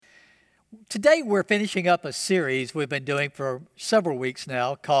Today we're finishing up a series we've been doing for several weeks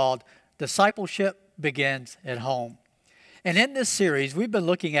now called Discipleship Begins at Home. And in this series, we've been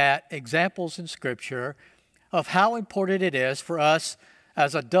looking at examples in Scripture of how important it is for us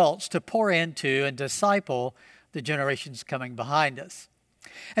as adults to pour into and disciple the generations coming behind us.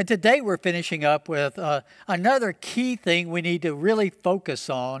 And today we're finishing up with another key thing we need to really focus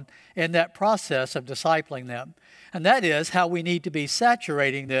on in that process of discipling them. And that is how we need to be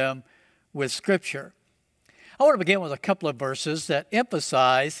saturating them with Scripture. I want to begin with a couple of verses that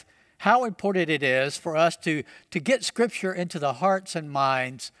emphasize how important it is for us to get Scripture into the hearts and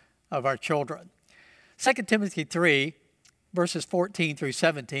minds of our children. 2 Timothy 3, verses 14 through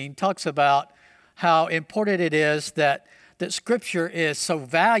 17, talks about how important it is that Scripture is so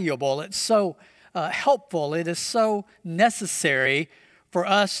valuable, it's so helpful, it is so necessary for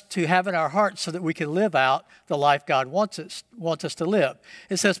us to have in our hearts so that we can live out the life God wants us to live.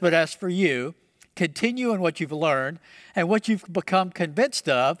 It says, "But as for you, continue in what you've learned and what you've become convinced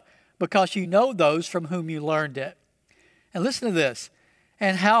of, because you know those from whom you learned it." And listen to this,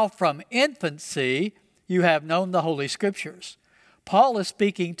 "And how from infancy you have known the Holy Scriptures." Paul is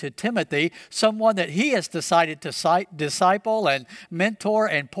speaking to Timothy, someone that he has decided to disciple and mentor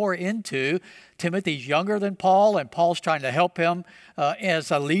and pour into. Timothy's younger than Paul, and Paul's trying to help him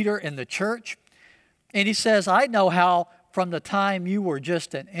as a leader in the church. And he says, "I know how from the time you were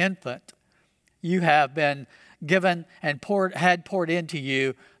just an infant, you have been given and had poured into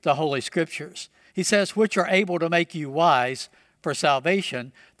you the Holy Scriptures." He says, "which are able to make you wise for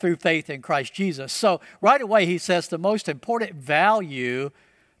salvation through faith in Christ Jesus." So right away he says the most important value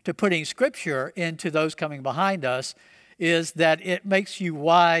to putting Scripture into those coming behind us is that it makes you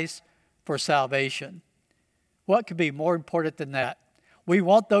wise for salvation. What could be more important than that? We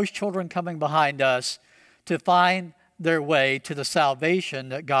want those children coming behind us to find their way to the salvation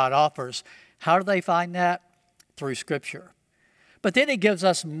that God offers. How do they find that? Through Scripture. But then he gives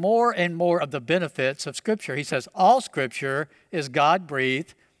us more and more of the benefits of Scripture. He says, all Scripture is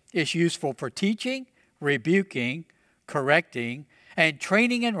God-breathed, is useful for teaching, rebuking, correcting, and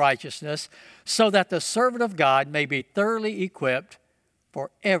training in righteousness, so that the servant of God may be thoroughly equipped for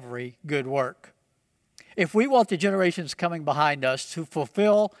every good work. If we want the generations coming behind us to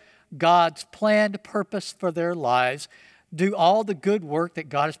fulfill God's planned purpose for their lives, do all the good work that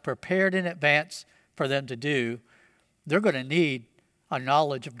God has prepared in advance for them to do, they're going to need a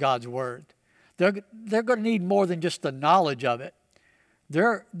knowledge of God's Word. They're going to need more than just the knowledge of it.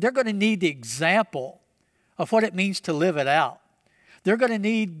 They're going to need the example of what it means to live it out. They're going to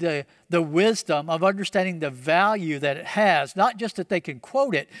need the wisdom of understanding the value that it has, not just that they can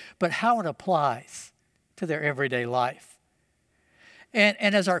quote it, but how it applies to their everyday life. And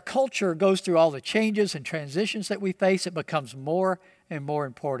as our culture goes through all the changes and transitions that we face, it becomes more and more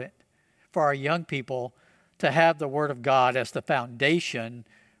important for our young people to have the Word of God as the foundation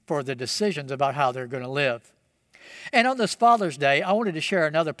for the decisions about how they're going to live. And on this Father's Day, I wanted to share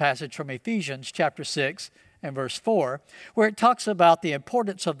another passage from Ephesians chapter 6 and verse 4, where it talks about the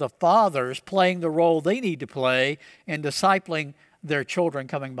importance of the fathers playing the role they need to play in discipling their children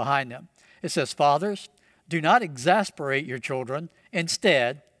coming behind them. It says, "Fathers, do not exasperate your children.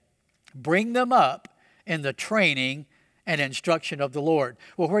 Instead, bring them up in the training and instruction of the Lord."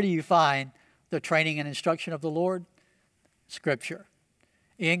 Well, where do you find the training and instruction of the Lord? Scripture.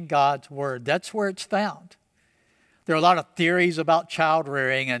 In God's Word. That's where it's found. There are a lot of theories about child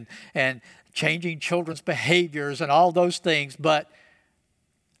rearing and changing children's behaviors and all those things, but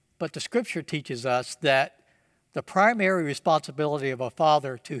the Scripture teaches us that the primary responsibility of a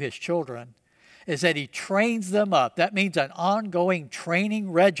father to his children is that he trains them up. That means an ongoing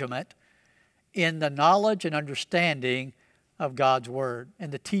training regiment in the knowledge and understanding of God's Word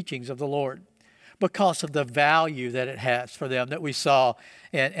and the teachings of the Lord, because of the value that it has for them that we saw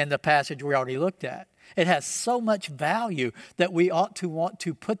in the passage we already looked at. It has so much value that we ought to want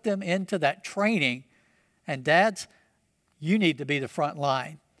to put them into that training. And dads, you need to be the front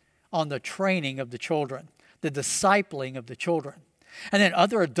line on the training of the children, the discipling of the children. And then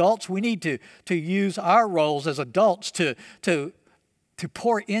other adults, we need to use our roles as adults to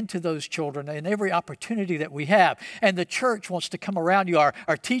pour into those children in every opportunity that we have. And the church wants to come around you.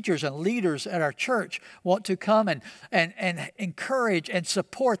 Our teachers and leaders at our church want to come and encourage and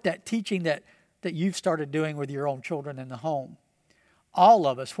support that teaching that you've started doing with your own children in the home. All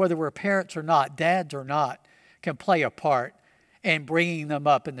of us, whether we're parents or not, dads or not, can play a part in bringing them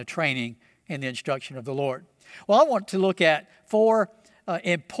up in the training and the instruction of the Lord. Well, I want to look at four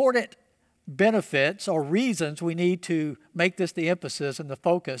important benefits or reasons we need to make this the emphasis and the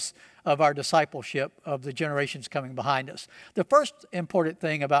focus of our discipleship of the generations coming behind us. The first important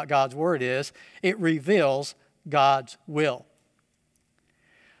thing about God's Word is it reveals God's will.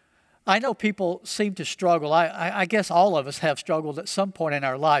 I know people seem to struggle. I guess all of us have struggled at some point in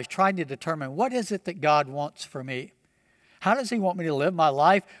our lives trying to determine what is it that God wants for me. How does He want me to live my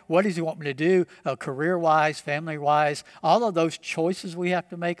life? What does He want me to do career-wise, family-wise? All of those choices we have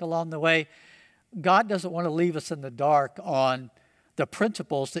to make along the way. God doesn't want to leave us in the dark on the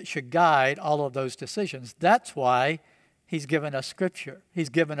principles that should guide all of those decisions. That's why He's given us Scripture. He's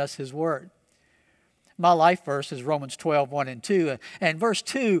given us His Word. My life verse is Romans 12, 1 and 2. And verse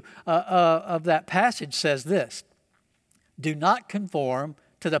 2 of that passage says this: "Do not conform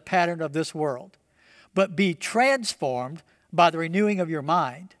to the pattern of this world, but be transformed by the renewing of your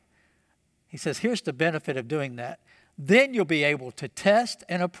mind." He says, here's the benefit of doing that. Then you'll be able to test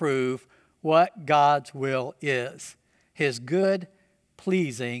and approve what God's will is, His good,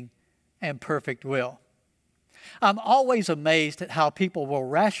 pleasing, and perfect will. I'm always amazed at how people will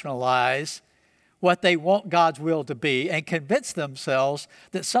rationalize what they want God's will to be and convince themselves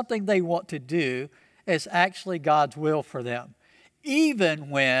that something they want to do is actually God's will for them,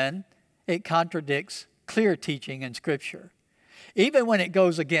 even when it contradicts clear teaching in Scripture. Even when it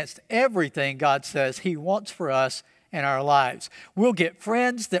goes against everything God says He wants for us in our lives. We'll get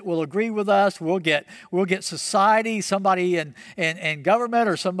friends that will agree with us. We'll get society, somebody in government,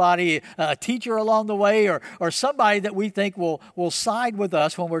 or somebody, a teacher along the way, or somebody that we think will side with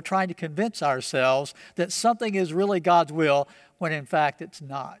us when we're trying to convince ourselves that something is really God's will when in fact it's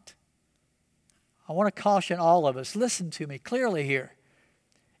not. I want to caution all of us, listen to me clearly here.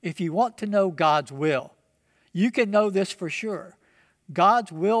 If you want to know God's will, you can know this for sure.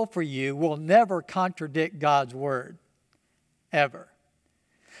 God's will for you will never contradict God's Word, ever.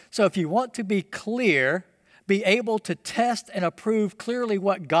 So if you want to be clear, be able to test and approve clearly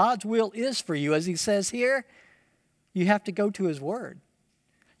what God's will is for you, as He says here, you have to go to His Word.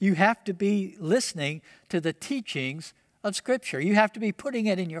 You have to be listening to the teachings of Scripture. You have to be putting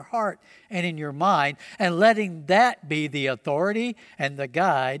it in your heart and in your mind and letting that be the authority and the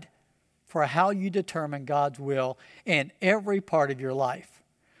guide for how you determine God's will in every part of your life.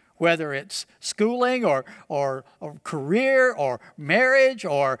 Whether it's schooling or career or marriage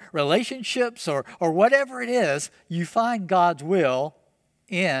or relationships or whatever it is, you find God's will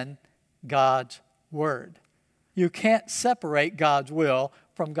in God's Word. You can't separate God's will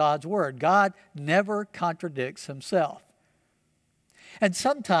from God's Word. God never contradicts Himself. And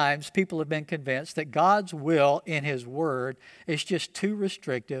sometimes people have been convinced that God's will in His Word is just too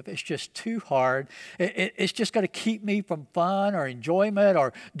restrictive. It's just too hard. It's just going to keep me from fun or enjoyment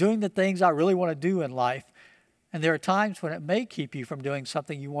or doing the things I really want to do in life. And there are times when it may keep you from doing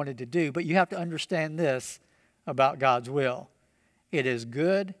something you wanted to do. But you have to understand this about God's will. It is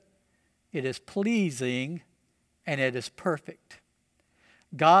good, it is pleasing, and it is perfect.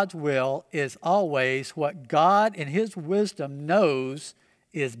 God's will is always what God in His wisdom knows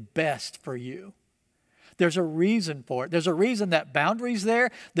is best for you. There's a reason for it. There's a reason that boundary's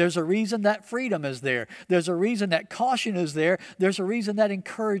there. There's a reason that freedom is there. There's a reason that caution is there. There's a reason that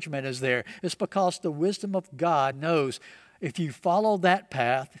encouragement is there. It's because the wisdom of God knows if you follow that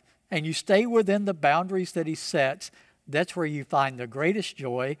path and you stay within the boundaries that He sets, that's where you find the greatest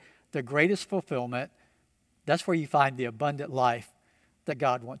joy, the greatest fulfillment. That's where you find the abundant life that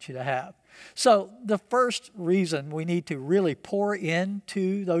God wants you to have. So the first reason we need to really pour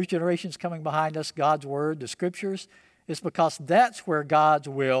into those generations coming behind us, God's Word, the Scriptures, is because that's where God's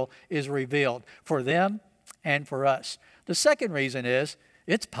will is revealed for them and for us. The second reason is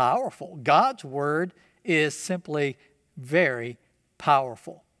it's powerful. God's Word is simply very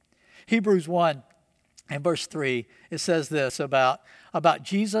powerful. Hebrews 1 and verse 3, it says this about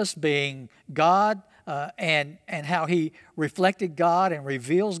Jesus being God, and how He reflected God and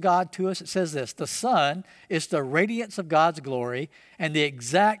reveals God to us. It says this: the Son is the radiance of God's glory and the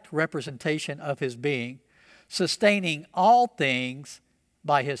exact representation of His being, sustaining all things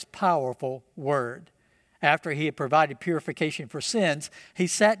by His powerful Word. After He had provided purification for sins, He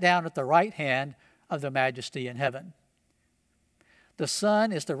sat down at the right hand of the Majesty in heaven. The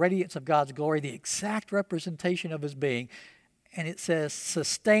Son is the radiance of God's glory, the exact representation of His being. And it says,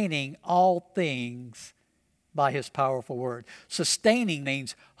 sustaining all things by His powerful Word. Sustaining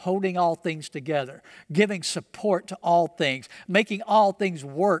means holding all things together, giving support to all things, making all things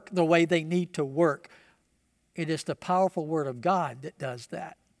work the way they need to work. It is the powerful Word of God that does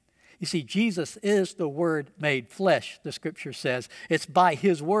that. You see, Jesus is the Word made flesh, the Scripture says. It's by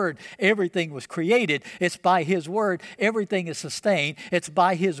His Word everything was created. It's by His Word everything is sustained. It's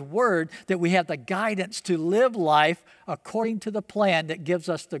by His Word that we have the guidance to live life according to the plan that gives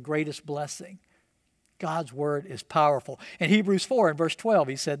us the greatest blessing. God's Word is powerful. In Hebrews 4 and verse 12,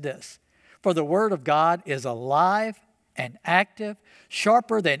 he said this, "For the Word of God is alive and active,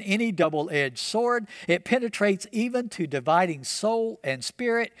 sharper than any double-edged sword. It penetrates even to dividing soul and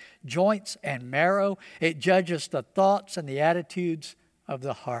spirit, joints and marrow. It judges the thoughts and the attitudes of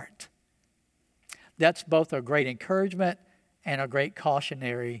the heart." That's both a great encouragement and a great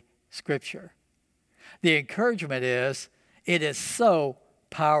cautionary scripture. The encouragement is, it is so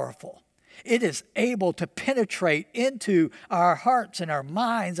powerful. It is able to penetrate into our hearts and our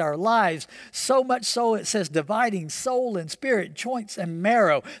minds, our lives, so much so it says dividing soul and spirit, joints and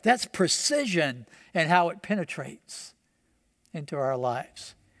marrow. That's precision in how it penetrates into our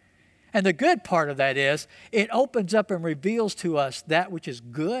lives. And the good part of that is it opens up and reveals to us that which is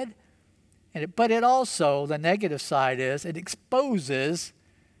good, but it also, the negative side is, it exposes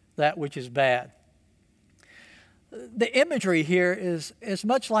that which is bad. The imagery here is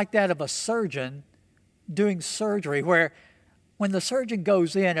much like that of a surgeon doing surgery, where when the surgeon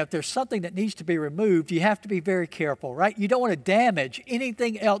goes in, if there's something that needs to be removed, you have to be very careful, right? You don't want to damage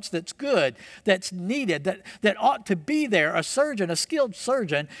anything else that's good, that's needed, that ought to be there. A surgeon, a skilled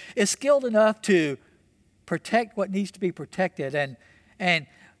surgeon, is skilled enough to protect what needs to be protected and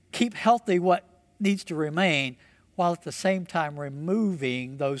keep healthy what needs to remain, while at the same time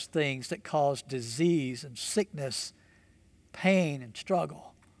removing those things that cause disease and sickness, pain and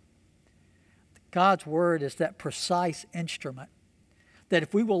struggle. God's Word is that precise instrument that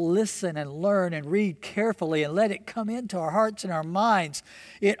if we will listen and learn and read carefully and let it come into our hearts and our minds,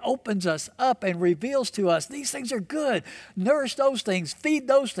 it opens us up and reveals to us these things are good. Nourish those things, feed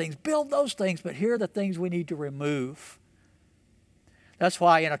those things, build those things, but here are the things we need to remove. That's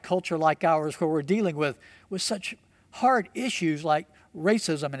why in a culture like ours, where we're dealing with such hard issues like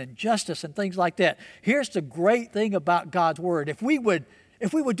racism and injustice and things like that, here's the great thing about God's Word. If we would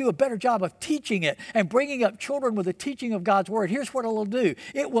do a better job of teaching it and bringing up children with the teaching of God's Word, here's what it will do.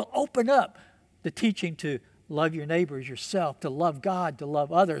 It will open up the teaching to love your neighbors, yourself, to love God, to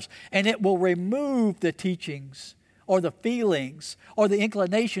love others. And it will remove the teachings or the feelings or the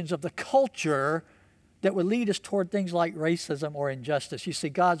inclinations of the culture that would lead us toward things like racism or injustice. You see,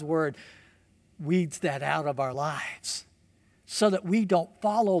 God's Word weeds that out of our lives so that we don't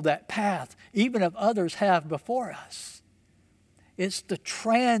follow that path, even if others have before us. It's the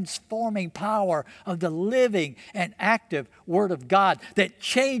transforming power of the living and active Word of God that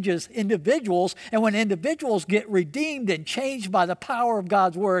changes individuals. And when individuals get redeemed and changed by the power of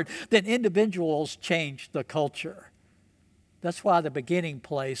God's Word, then individuals change the culture. That's why the beginning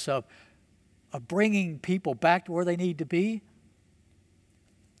place of bringing people back to where they need to be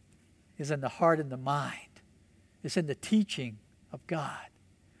is in the heart and the mind. It's in the teaching of God.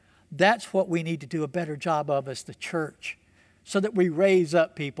 That's what we need to do a better job of as the church, so that we raise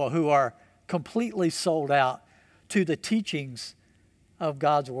up people who are completely sold out to the teachings of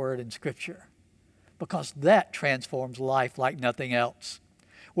God's Word and Scripture, because that transforms life like nothing else.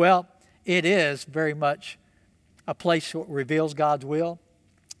 Well, it is very much a place that reveals God's will.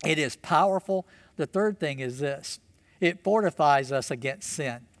 It is powerful. The third thing is this: it fortifies us against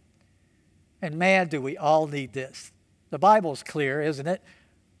sin. And man, do we all need this. The Bible's clear, isn't it?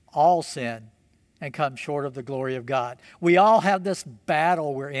 All sin and come short of the glory of God. We all have this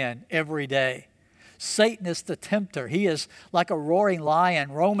battle we're in every day. Satan is the tempter. He is like a roaring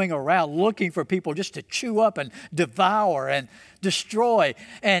lion roaming around looking for people just to chew up and devour and destroy.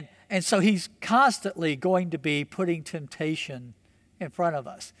 And so he's constantly going to be putting temptation in front of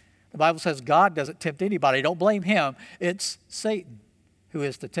us. The Bible says God doesn't tempt anybody. Don't blame him. It's Satan who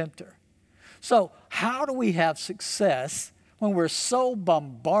is the tempter. So how do we have success when we're so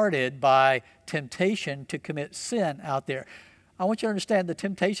bombarded by temptation to commit sin out there? I want you to understand the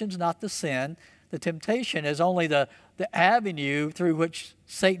temptation's not the sin. The temptation is only the avenue through which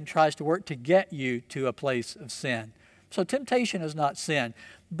Satan tries to work to get you to a place of sin. So temptation is not sin.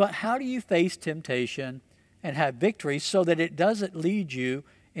 But how do you face temptation and have victory so that it doesn't lead you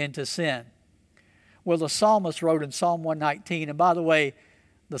into sin? Well, the psalmist wrote in Psalm 119, and by the way,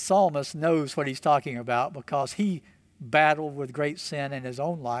 the psalmist knows what he's talking about because he battled with great sin in his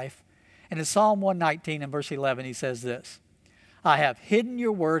own life. And in Psalm 119 and verse 11, he says this: "I have hidden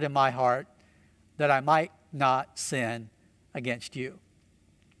your word in my heart that I might not sin against you."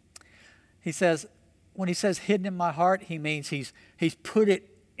 He says, when he says hidden in my heart, he means he's put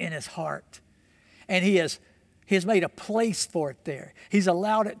it in his heart. And he has He has made a place for it there. He's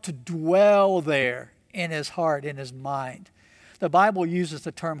allowed it to dwell there in his heart, in his mind. The Bible uses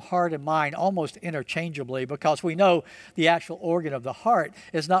the term heart and mind almost interchangeably because we know the actual organ of the heart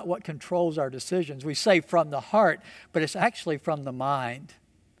is not what controls our decisions. We say from the heart, but it's actually from the mind.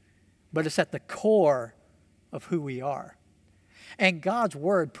 But it's at the core of who we are. And God's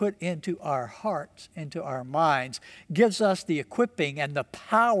Word put into our hearts, into our minds, gives us the equipping and the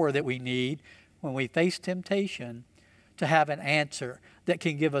power that we need when we face temptation to have an answer that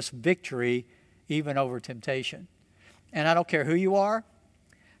can give us victory even over temptation. And I don't care who you are,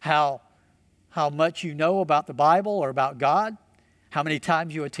 how much you know about the Bible or about God, how many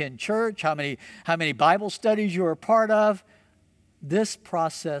times you attend church, how many Bible studies you're a part of. This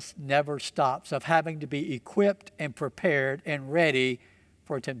process never stops of having to be equipped and prepared and ready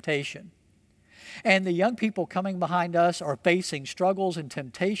for temptation. And the young people coming behind us are facing struggles and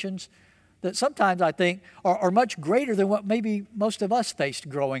temptations that sometimes I think are much greater than what maybe most of us faced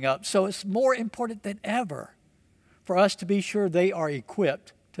growing up. So it's more important than ever for us to be sure they are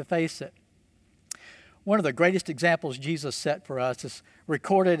equipped to face it. One of the greatest examples Jesus set for us is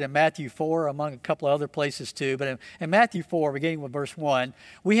recorded in Matthew 4, among a couple of other places too. But in Matthew 4, beginning with verse 1,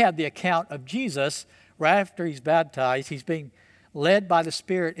 we have the account of Jesus right after he's baptized. He's being led by the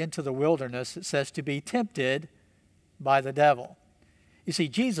Spirit into the wilderness, it says, to be tempted by the devil. You see,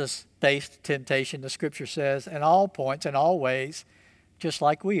 Jesus faced temptation, the Scripture says, in all points, in all ways, just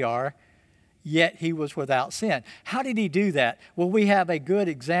like we are, yet he was without sin. How did he do that? Well, we have a good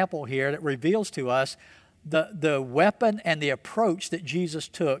example here that reveals to us the weapon and the approach that Jesus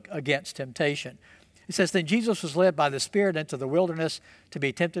took against temptation. It says, then Jesus was led by the Spirit into the wilderness to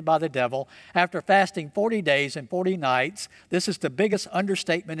be tempted by the devil. After fasting 40 days and 40 nights, this is the biggest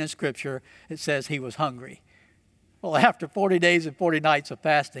understatement in Scripture, it says he was hungry. Well, after 40 days and 40 nights of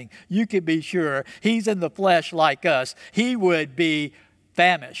fasting, you can be sure he's in the flesh like us. He would be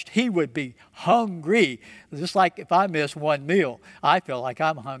famished. He would be hungry. Just like if I miss one meal, I feel like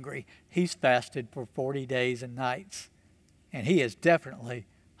I'm hungry. He's fasted for 40 days and nights, and he is definitely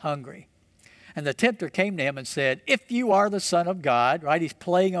hungry. And the tempter came to him and said, if you are the Son of God, right? He's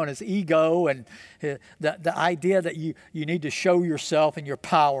playing on his ego and the idea that you need to show yourself and your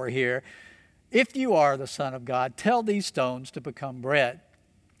power here. If you are the Son of God, tell these stones to become bread.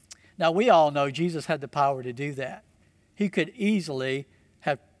 Now, we all know Jesus had the power to do that. He could easily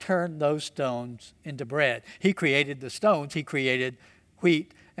have turned those stones into bread. He created the stones. He created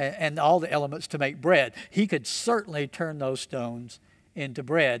wheat and all the elements to make bread. He could certainly turn those stones into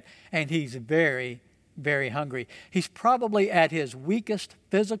bread. And he's very, very hungry. He's probably at his weakest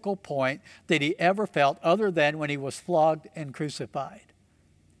physical point that he ever felt other than when he was flogged and crucified.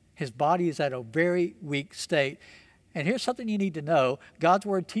 His body is at a very weak state. And here's something you need to know. God's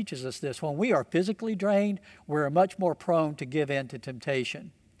Word teaches us this. When we are physically drained, we're much more prone to give in to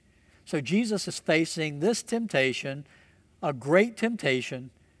temptation. So Jesus is facing this temptation, a great temptation,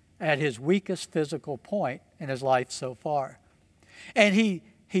 at his weakest physical point in his life so far. And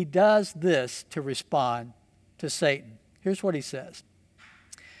he does this to respond to Satan. Here's what he says.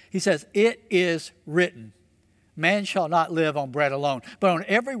 He says, it is written, man shall not live on bread alone, but on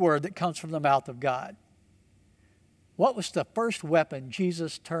every word that comes from the mouth of God. What was the first weapon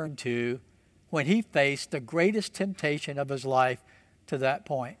Jesus turned to when he faced the greatest temptation of his life to that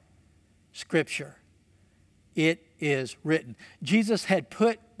point? Scripture. It is written. Jesus had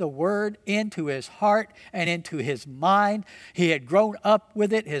put the Word into his heart and into his mind. He had grown up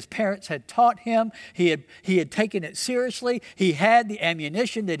with it. His parents had taught him. He had taken it seriously. He had the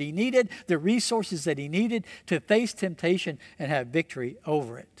ammunition that he needed, the resources that he needed to face temptation and have victory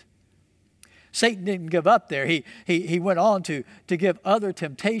over it. Satan didn't give up there. He went on to give other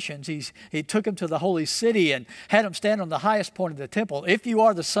temptations. He took him to the holy city and had him stand on the highest point of the temple. If you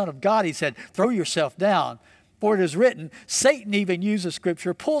are the Son of God, he said, throw yourself down. For it is written, Satan even uses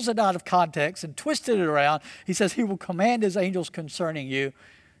Scripture, pulls it out of context and twisted it around. He says he will command his angels concerning you,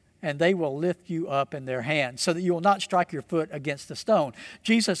 and they will lift you up in their hands so that you will not strike your foot against a stone.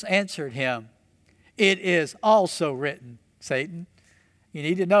 Jesus answered him, it is also written, Satan. You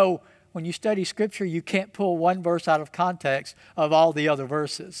need to know when you study Scripture, you can't pull one verse out of context of all the other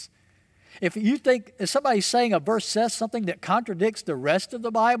verses. If you think if somebody's saying a verse says something that contradicts the rest of the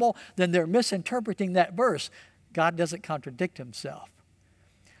Bible, then they're misinterpreting that verse. God doesn't contradict himself.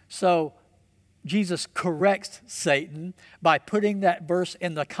 So Jesus corrects Satan by putting that verse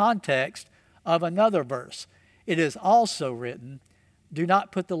in the context of another verse. It is also written, do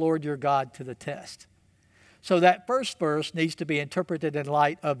not put the Lord your God to the test. So that first verse needs to be interpreted in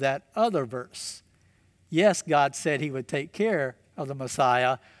light of that other verse. Yes, God said he would take care of the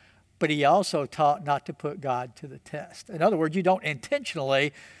Messiah, but he also taught not to put God to the test. In other words, you don't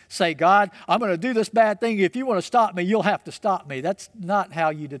intentionally say, God, I'm going to do this bad thing. If you want to stop me, you'll have to stop me. That's not how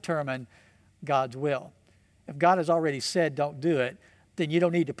you determine God's will. If God has already said don't do it, then you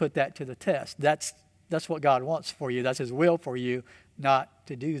don't need to put that to the test. That's what God wants for you. That's his will for you, not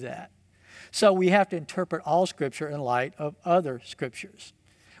to do that. So we have to interpret all Scripture in light of other Scriptures.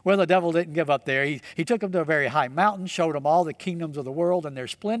 Well, the devil didn't give up there. He took him to a very high mountain, showed him all the kingdoms of the world and their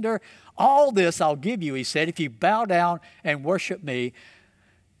splendor. All this I'll give you, he said, if you bow down and worship me.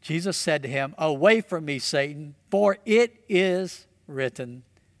 Jesus said to him, away from me, Satan, for it is written,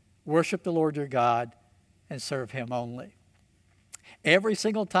 worship the Lord your God and serve him only. Every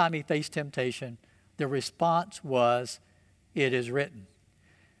single time he faced temptation, the response was, it is written.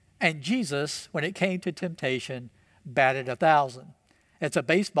 And Jesus, when it came to temptation, batted 1,000. It's a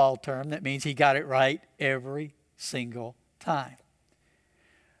baseball term that means he got it right every single time.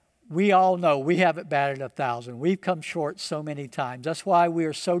 We all know we haven't batted 1,000. We've come short so many times. That's why we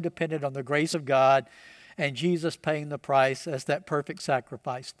are so dependent on the grace of God and Jesus paying the price as that perfect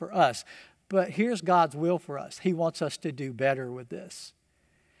sacrifice for us. But here's God's will for us. He wants us to do better with this.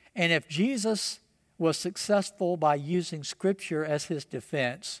 And if Jesus was successful by using Scripture as his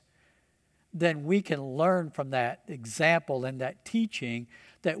defense, then we can learn from that example and that teaching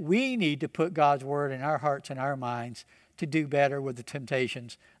that we need to put God's word in our hearts and our minds to do better with the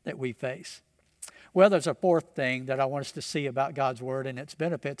temptations that we face. Well, there's a fourth thing that I want us to see about God's word and its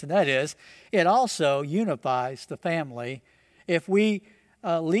benefits, and that is it also unifies the family. If we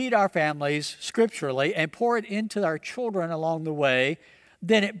lead our families scripturally and pour it into our children along the way,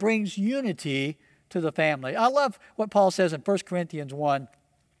 then it brings unity to the family. I love what Paul says in 1 Corinthians 1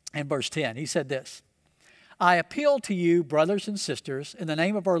 and verse 10. He said this, I appeal to you, brothers and sisters, in the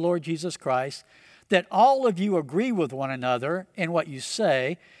name of our Lord Jesus Christ, that all of you agree with one another in what you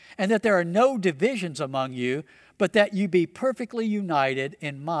say, and that there are no divisions among you, but that you be perfectly united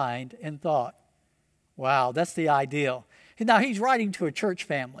in mind and thought. Wow, that's the ideal. Now, he's writing to a church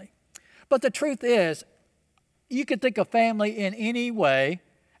family. But the truth is, you can think of family in any way,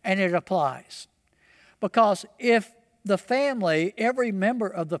 and it applies. Because if the family, every member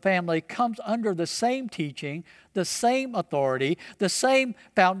of the family comes under the same teaching, the same authority, the same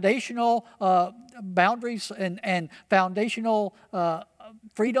foundational boundaries and foundational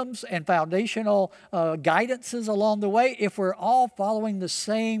freedoms and foundational guidances along the way, if we're all following the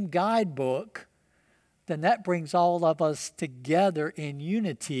same guidebook, then that brings all of us together in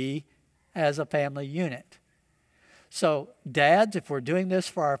unity as a family unit. So dads, if we're doing this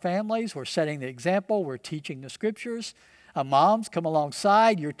for our families, we're setting the example, we're teaching the Scriptures. Moms, come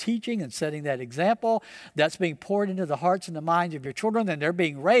alongside, you're teaching and setting that example. That's being poured into the hearts and the minds of your children, and they're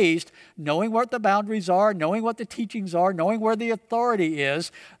being raised knowing what the boundaries are, knowing what the teachings are, knowing where the authority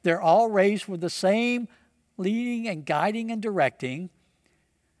is. They're all raised with the same leading and guiding and directing.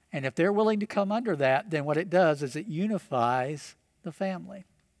 And if they're willing to come under that, then what it does is it unifies the family.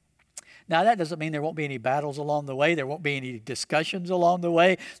 Now, that doesn't mean there won't be any battles along the way. There won't be any discussions along the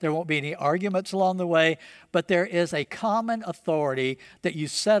way. There won't be any arguments along the way. But there is a common authority that you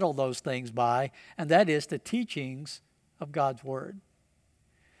settle those things by, and that is the teachings of God's Word.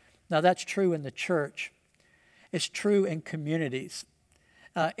 Now, that's true in the church. It's true in communities.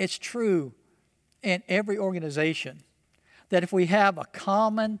 It's true in every organization that if we have a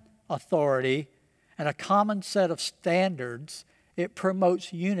common authority and a common set of standards, it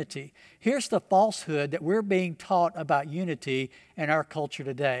promotes unity. Here's the falsehood that we're being taught about unity in our culture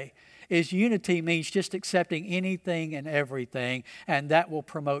today, is unity means just accepting anything and everything, and that will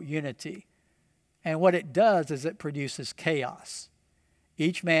promote unity. And what it does is it produces chaos.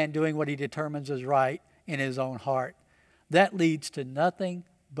 Each man doing what he determines is right in his own heart. That leads to nothing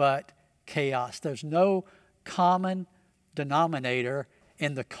but chaos. There's no common denominator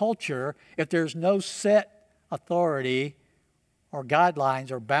in the culture if there's no set authority or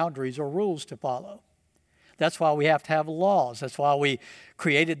guidelines or boundaries or rules to follow. That's why we have to have laws. That's why we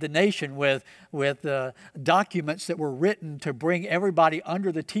created the nation with documents that were written to bring everybody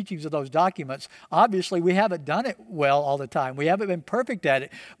under the teachings of those documents. Obviously, we haven't done it well all the time. We haven't been perfect at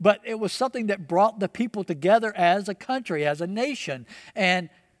it. But it was something that brought the people together as a country, as a nation. And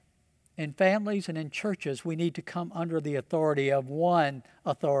in families and in churches, we need to come under the authority of one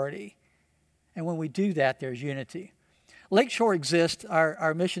authority. And when we do that, there's unity. Lakeshore exists,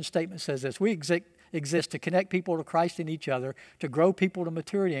 our mission statement says this, we exist to connect people to Christ and each other, to grow people to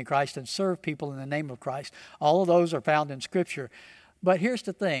maturity in Christ, and serve people in the name of Christ. All of those are found in Scripture. But here's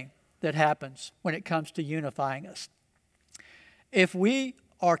the thing that happens when it comes to unifying us. If we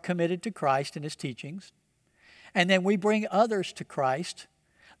are committed to Christ and His teachings, and then we bring others to Christ,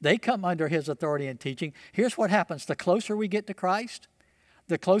 They come under his authority and teaching. Here's what happens. The closer we get to Christ,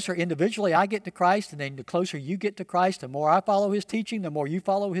 the closer individually I get to Christ, and then the closer you get to Christ, the more I follow his teaching, the more you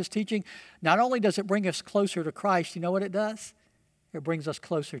follow his teaching. Not only does it bring us closer to Christ, you know what it does? It brings us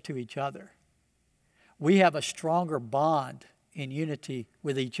closer to each other. We have a stronger bond in unity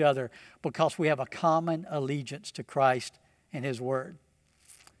with each other because we have a common allegiance to Christ and his word.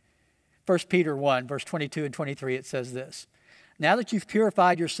 1 Peter 1, verse 22 and 23, it says this: "Now that you've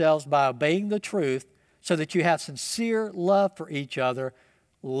purified yourselves by obeying the truth, so that you have sincere love for each other,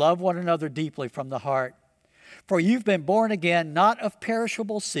 love one another deeply from the heart. For you've been born again, not of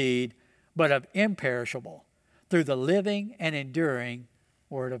perishable seed, but of imperishable, through the living and enduring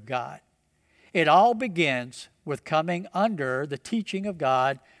Word of God." It all begins with coming under the teaching of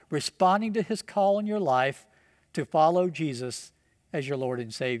God, responding to his call in your life to follow Jesus as your Lord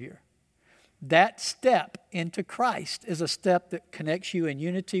and Savior. That step into Christ is a step that connects you in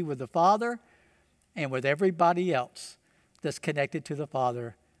unity with the Father and with everybody else that's connected to the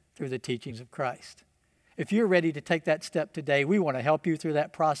Father through the teachings of Christ. If you're ready to take that step today, we want to help you through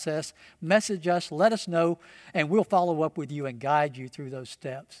that process. Message us, let us know, and we'll follow up with you and guide you through those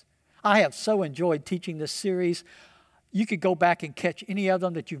steps. I have so enjoyed teaching this series. You could go back and catch any of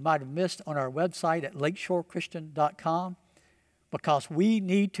them that you might have missed on our website at lakeshorechristian.com, because we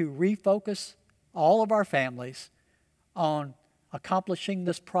need to refocus all of our families on accomplishing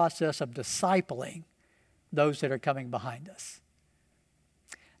this process of discipling those that are coming behind us.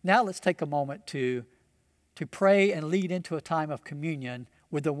 Now let's take a moment to pray and lead into a time of communion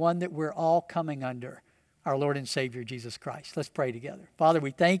with the one that we're all coming under, our Lord and Savior, Jesus Christ. Let's pray together. Father,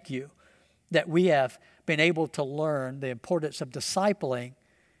 we thank you that we have been able to learn the importance of discipling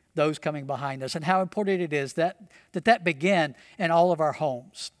those coming behind us and how important it is that begin in all of our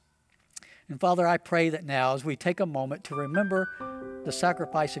homes. And Father, I pray that now as we take a moment to remember the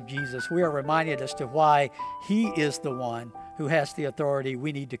sacrifice of Jesus, we are reminded as to why he is the one who has the authority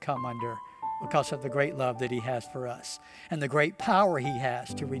we need to come under because of the great love that he has for us and the great power he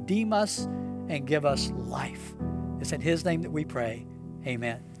has to redeem us and give us life. It's in his name that we pray.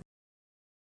 Amen.